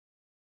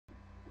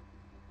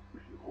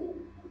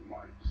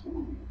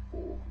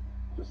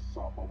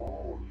top of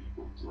all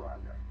evil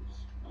dragons.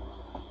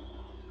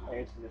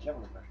 It's the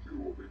gentleman. You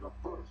will be the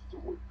first to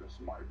witness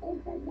my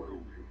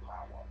overwhelming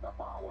power, the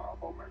power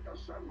of Omega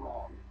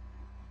Shenron.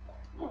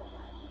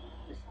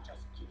 This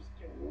just keeps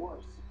getting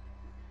worse.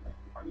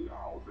 And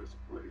now this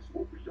place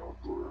will be your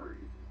grave.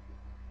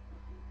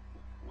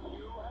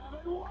 You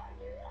haven't won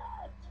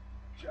yet!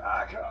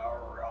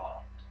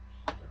 Kakarot!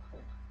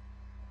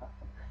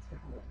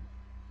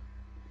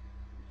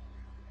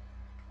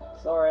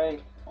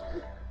 Sorry.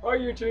 Hi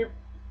YouTube,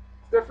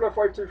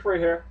 Stiffler523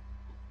 here.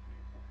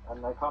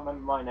 And I can't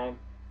remember my name.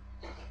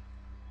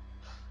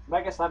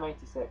 Mega Slam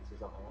 86 or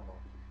something,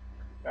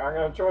 I I'm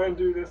going to try and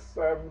do this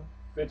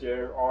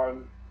video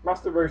on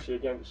Master Roshi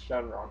against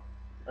Shenron,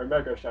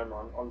 Omega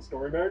Shenron, on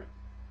story mode.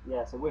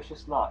 Yeah, so wish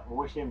us luck, or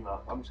wish him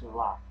luck. I'm just going to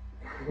laugh.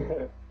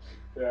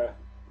 Yeah.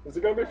 Is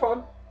it going to be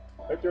fun?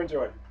 Hope you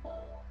enjoy.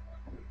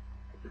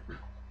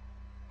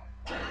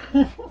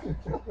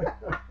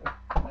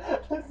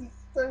 This is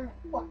so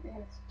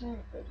fucking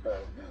stupid,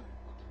 though.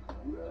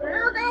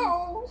 Here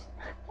goes!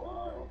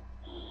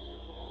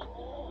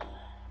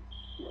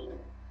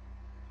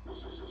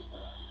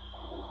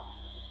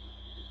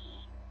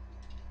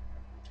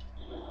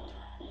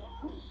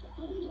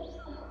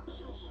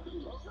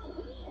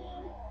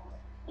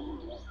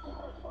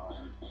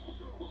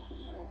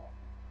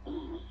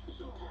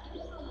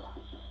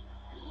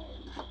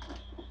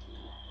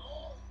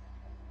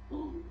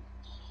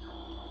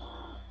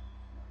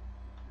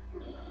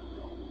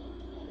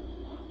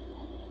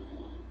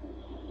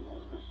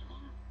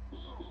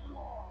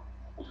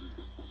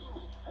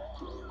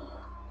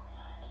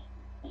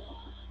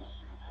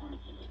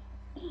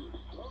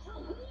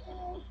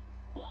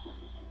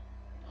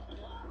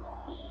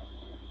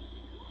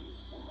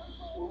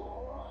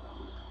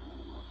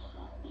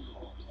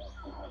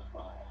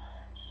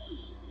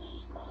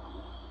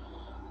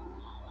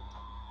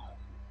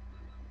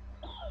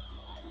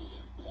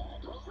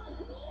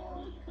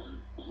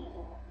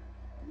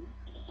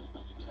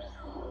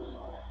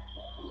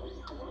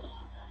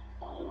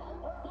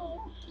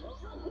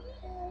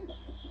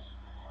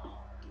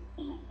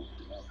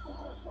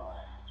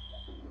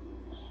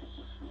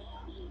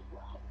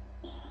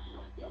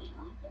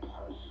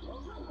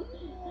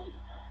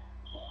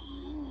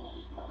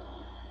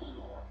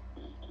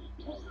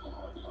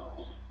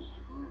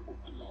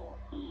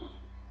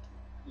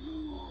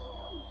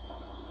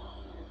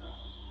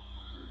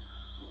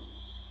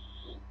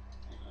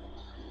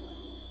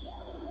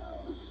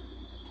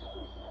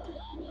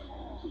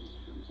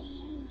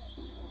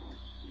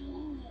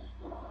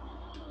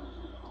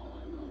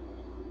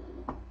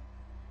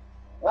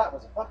 That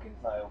was a fucking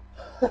fail.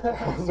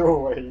 As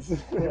always.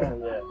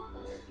 Yeah.